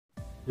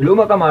Hello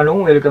mga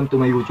kamanong, welcome to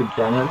my YouTube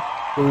channel.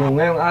 So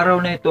ngayong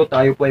araw na ito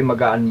tayo po ay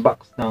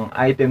mag-unbox ng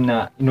item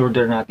na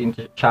in-order natin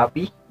sa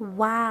Shopee.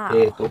 Wow!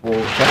 Ito po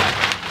siya.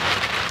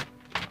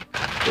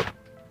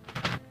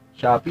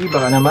 Shopee,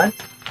 baka naman.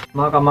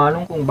 Mga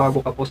kamanong, kung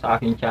bago ka po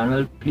sa aking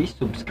channel, please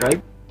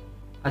subscribe.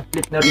 At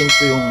click na rin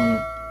po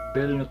yung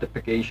bell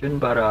notification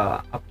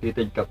para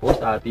updated ka po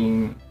sa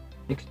ating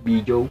next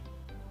video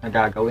na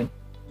gagawin.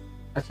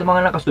 At sa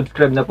mga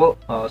nakasubscribe na po,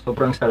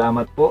 sobrang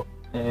salamat po.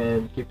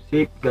 And keep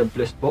safe, God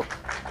bless po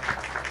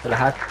sa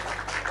lahat.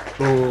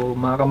 So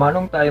mga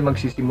kamanong, tayo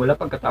magsisimula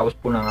pagkatapos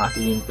po ng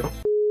ating intro.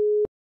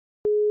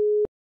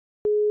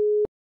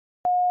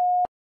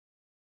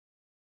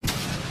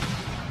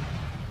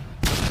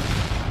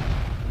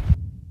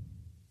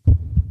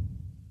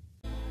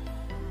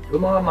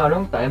 So mga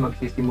kamanong, tayo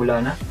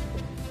magsisimula na.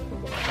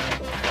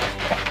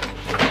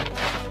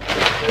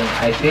 Ito yung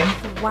item.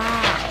 Wow!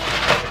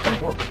 Ito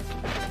po.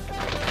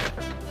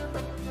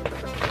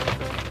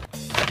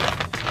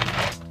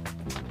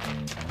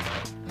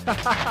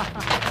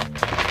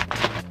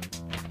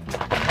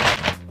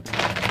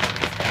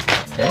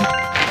 Okay.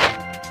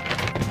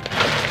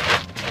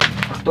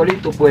 Actually,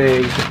 ito po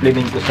ay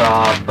supplement ko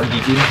sa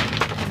pag-gym.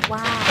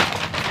 Wow!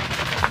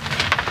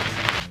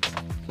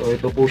 So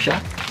ito po siya.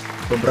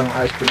 Sobrang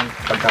ayos po ng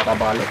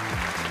pagkakabalot.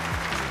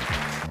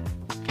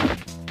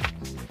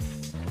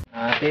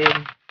 Natin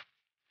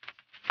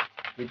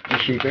with the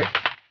shaker.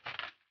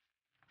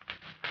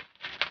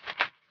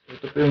 So,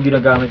 ito po yung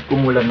ginagamit ko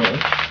mula noon.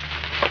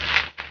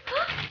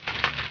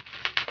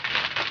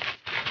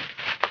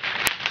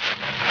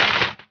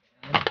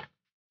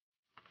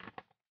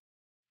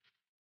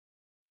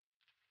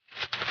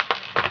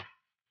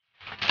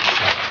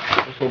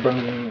 Sobrang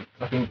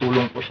laking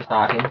tulong po siya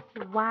sa akin.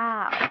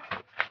 Wow!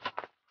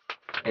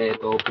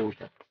 Ito po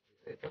siya.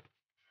 Ito.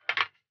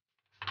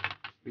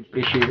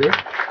 Fitspiration.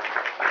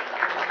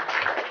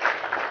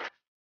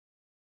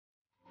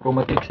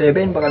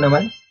 Promatrix7, baka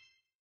naman.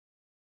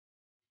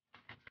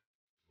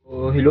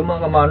 So, hello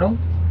mga kamanong.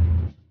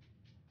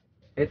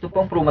 Ito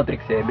pong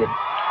Promatrix7.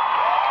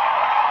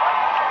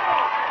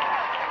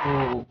 So,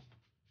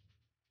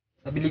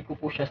 nabili ko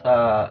po siya sa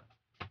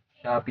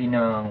Shopee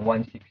ng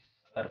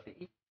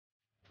 1638.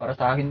 Para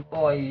sa akin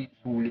po ay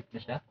sulit na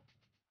siya.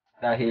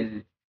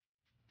 Dahil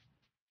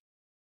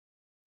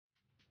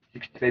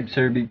 65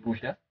 serving po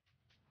siya.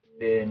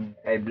 Then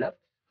 5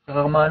 laps.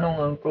 Saka kamanong,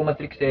 ang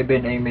Promatrix7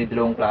 ay may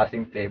dalawang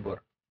klaseng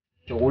flavor.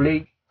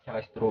 Chocolate,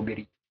 saka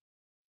strawberry.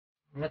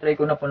 Na-try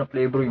ko na po na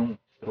flavor yung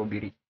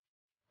strawberry.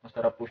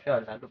 Masarap po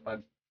siya, lalo pag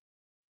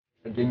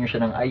lagyan nyo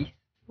siya ng ice.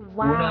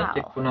 Wow! Una,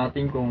 check po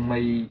natin kung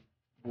may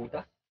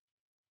butas.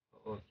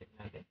 So, check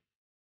natin.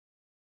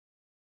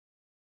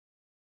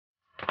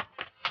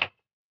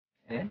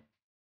 Ayan.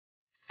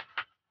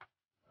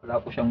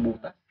 Wala po siyang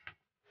butas.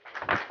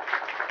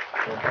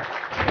 So,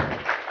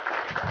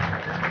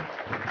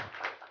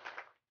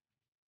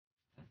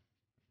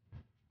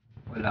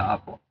 wala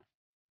po.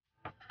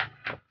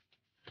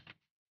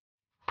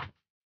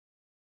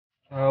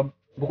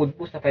 Bukod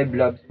po sa 5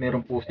 labs,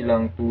 meron po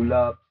silang 2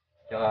 labs,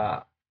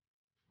 tsaka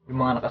yung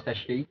mga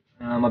nakasachet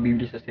na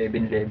mabibili sa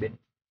 7-Eleven.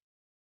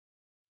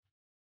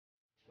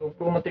 So,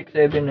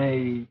 Promatrix7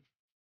 ay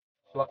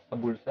swak sa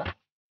bulsa.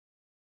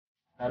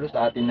 Lalo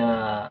sa atin na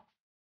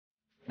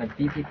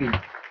nagtitipid.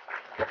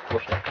 Swak po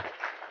siya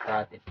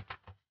sa atin.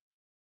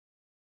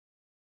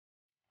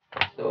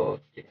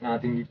 So, check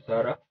natin dito sa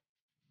harap.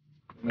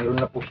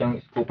 Meron na po siyang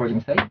scooper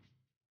inside.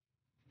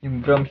 Yung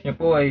grams niya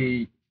po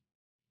ay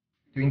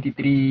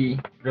 23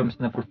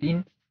 grams na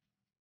protein,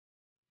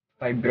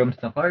 5 grams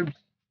na carbs,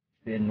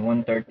 then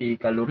 130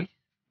 calories.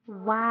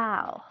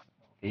 Wow!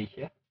 Okay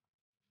siya.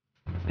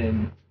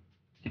 Then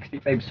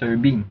 65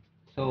 serving.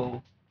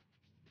 So,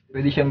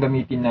 pwede siyang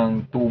gamitin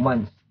ng 2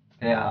 months.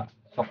 Kaya,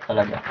 sok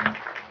talaga.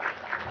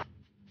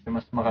 So,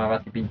 mas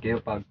makakatipid kayo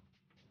pag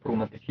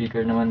Promatrix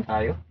shaker naman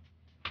tayo.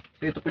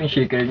 So, ito po yung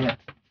shaker niya.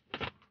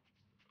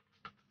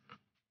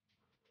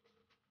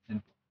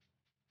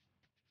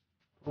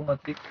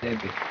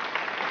 Promatrix7.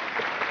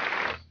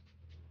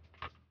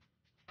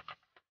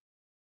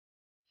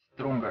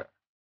 Stronger.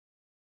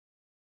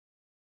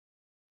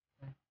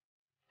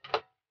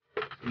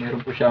 So,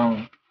 meron po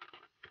siyang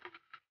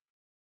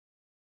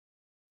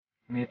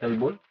metal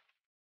ball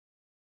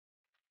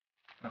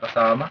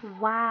nakasama.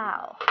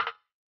 Wow!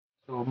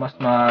 So, mas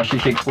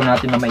ma-shake po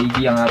natin na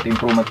maigi ang ating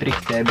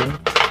Promatrix7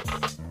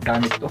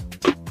 gamit to.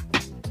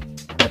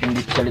 Natin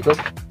dito sa likod.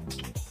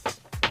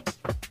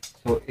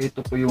 So,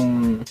 ito po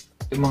yung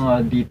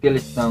mga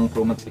details ng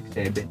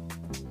Promatrix7.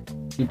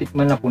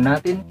 Titikman na po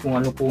natin kung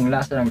ano po ang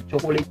lasa ng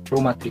chocolate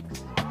Promatrix.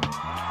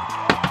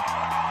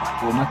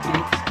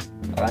 Promatrix,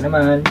 baka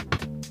naman.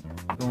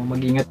 So,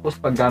 mag-ingat po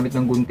sa paggamit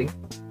ng gunting.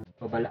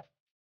 Babala.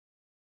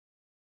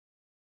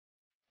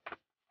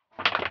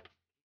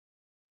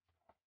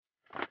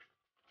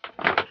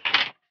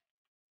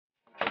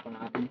 Ito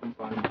natin kung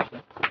paano siya.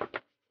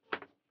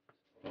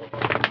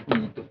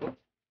 Dito po.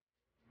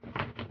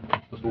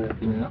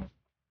 Susukin lang.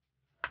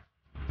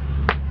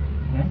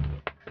 Ayan.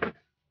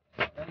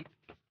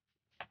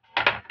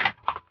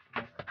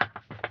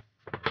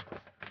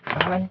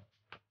 hawakan.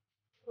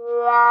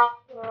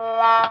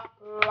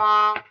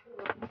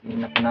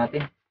 Inap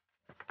natin.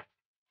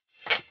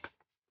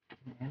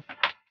 Ayan.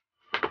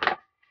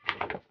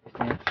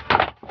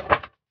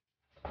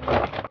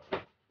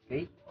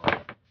 Okay.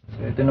 So,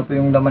 ito na po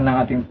yung laman ng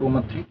ating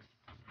Promatrix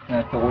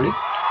na chocolate.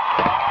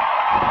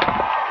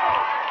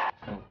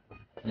 So,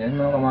 ayan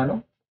mga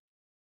kamanong.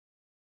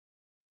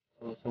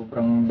 So,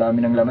 sobrang dami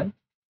ng laman.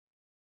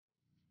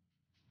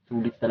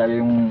 Sulit talaga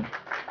yung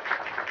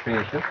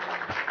presyo.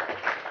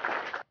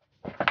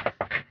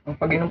 Ang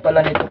pag-inom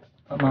pala nito,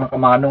 mga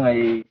kamanong,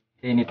 ay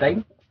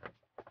anytime.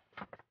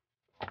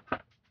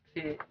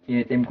 Kasi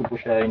anytime ko po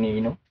siya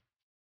iniinom.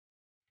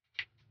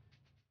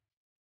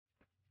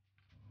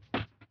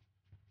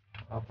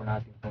 Saka po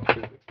natin itong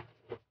shaker.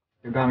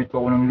 Gagamit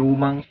po ako ng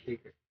lumang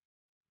shaker.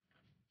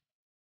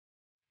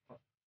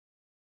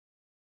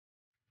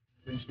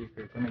 Ito yung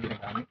shaker ko na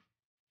ginagamit.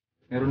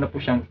 Meron na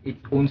po siyang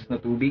 8 ounce na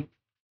tubig.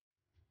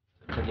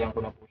 Sagyan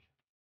ko na po siya.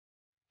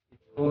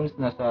 8 ounce,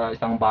 nasa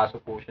isang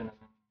baso po siya ng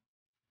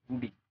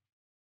tubig.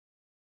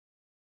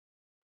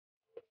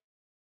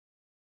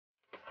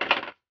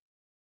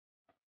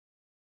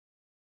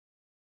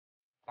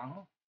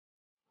 Pango.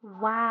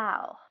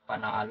 Wow.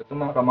 Panalo ito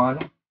mga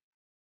kamano.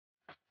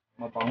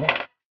 Mapango.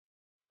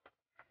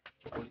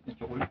 Chocolate na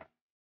chocolate.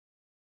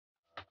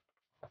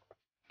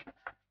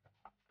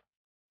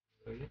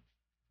 So, yun.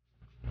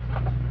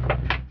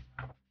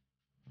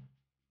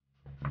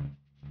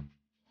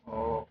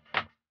 Oh,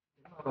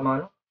 mga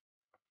kamano.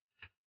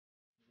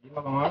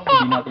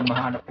 Hindi natin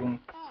mahanap yung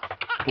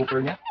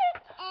cooker niya.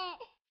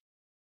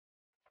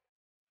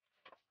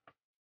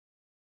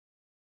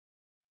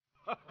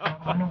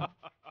 Ano?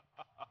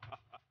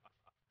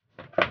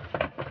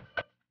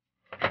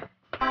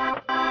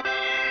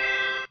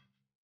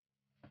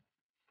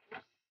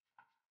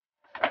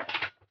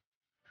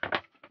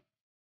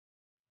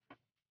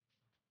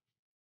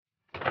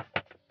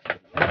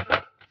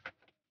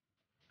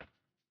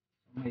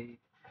 May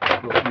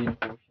close din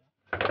po siya.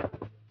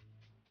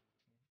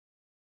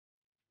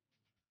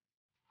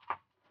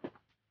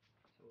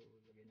 So,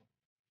 lagay na.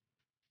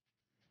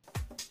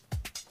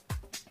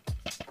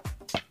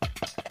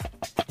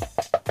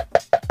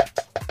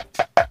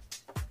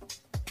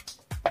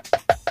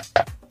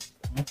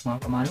 Mga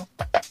kamano.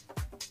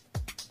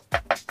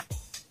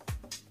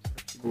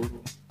 Siguro.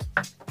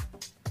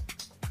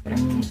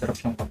 Parang sarap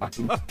siyang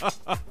papakin.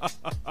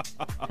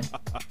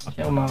 Kasi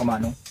ako mga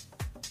kamano.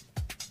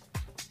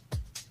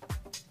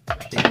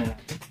 Shake na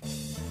natin.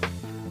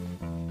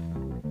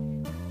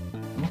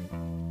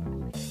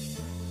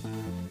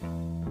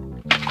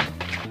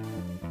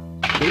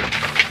 Okay.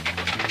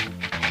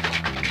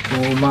 So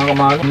mga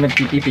kamano, kung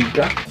nagtitipid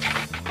ka,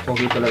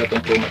 okay talaga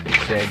itong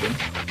Promatrix7.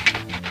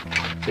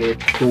 Kasi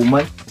 2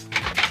 months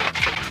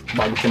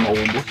bago siya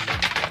maubos.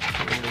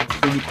 So,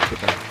 sulit ko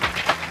talaga.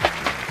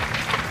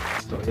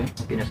 So, ayan.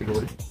 Okay na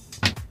siguro.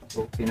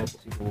 So, okay na po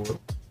siguro.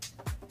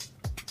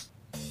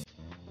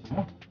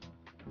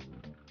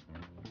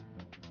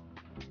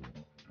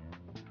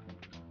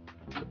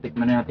 So,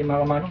 tikman na natin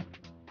mga kamanong.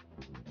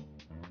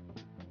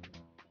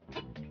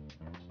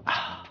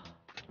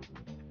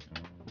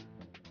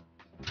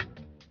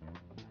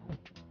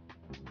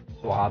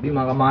 Suwabe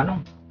mga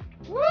kamanong.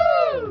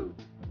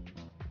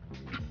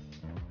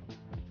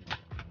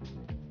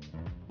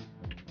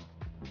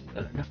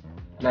 Talaga.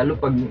 Lalo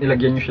pag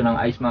nilagyan nyo siya ng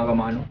ice mga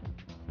kamano.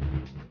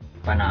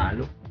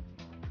 Panalo.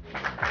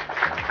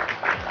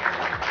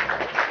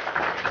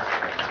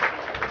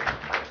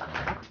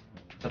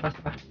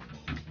 Sapa.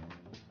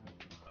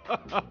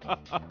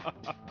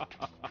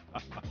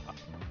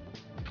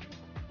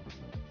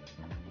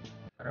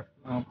 Sarap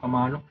mga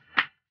kamano.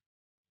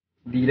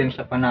 Hindi lang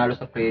siya panalo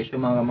sa presyo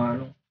mga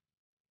kamano.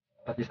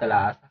 Pati sa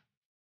lasa.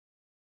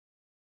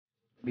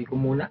 Sabi ko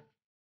muna.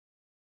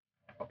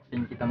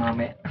 Papasin kita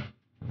mamaya.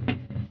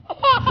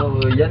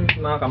 So, yan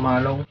mga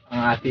kamalong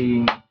ang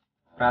ating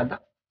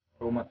product,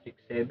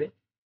 Promatrix7.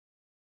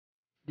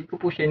 Hindi ko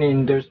po siya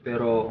ni-endorse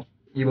pero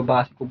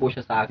ibabase ko po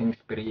siya sa aking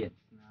experience.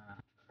 Na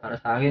para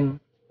sa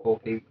akin,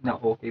 okay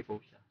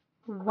po siya.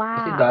 Wow.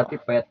 Kasi dati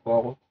payat po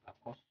ako.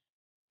 Tapos,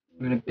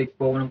 nung nag-take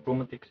po ako ng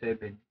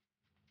Promatrix7,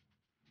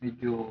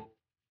 medyo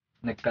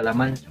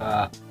nagkalaman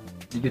sa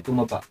medyo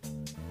tumaba.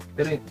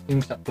 Pero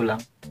yung sakto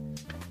lang.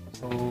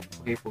 So,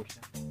 okay po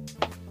siya.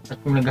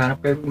 At kung naghanap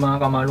kayo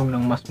mga kamalong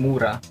ng mas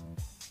mura,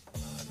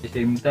 at the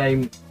same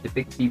time,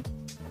 effective,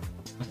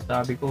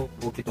 masasabi ko,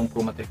 okay itong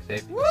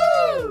Promatrix7.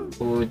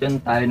 So, dyan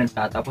tayo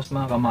nagtatapos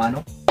mga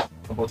kamanong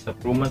about sa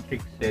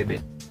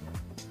Promatrix7.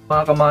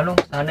 Mga kamanong,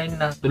 sana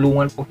na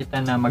tulungan po kita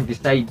na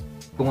mag-decide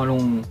kung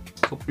anong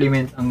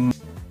supplement ang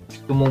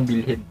gusto mong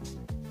bilhin.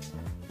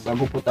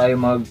 Bago po tayo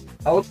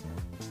mag-out,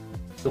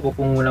 gusto ko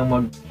po munang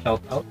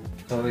mag-shoutout.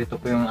 So, ito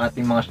po yung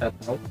ating mga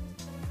shoutout.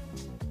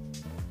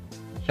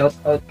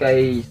 Shoutout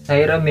kay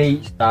Syra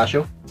May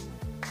Stasio.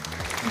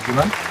 Thank you,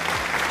 ma'am.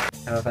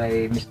 Saka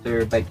kay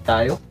Mr. Bike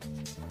Tayo.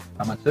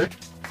 Salamat, sir.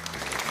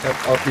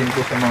 Shoutout din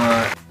po sa mga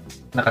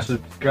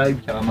nakasubscribe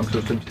saka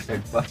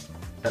magsusubscribe pa.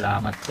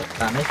 Salamat po.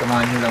 Sana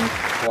samahan nyo lang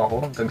po ako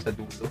hanggang sa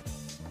dulo.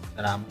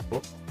 Salamat po.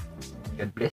 God bless.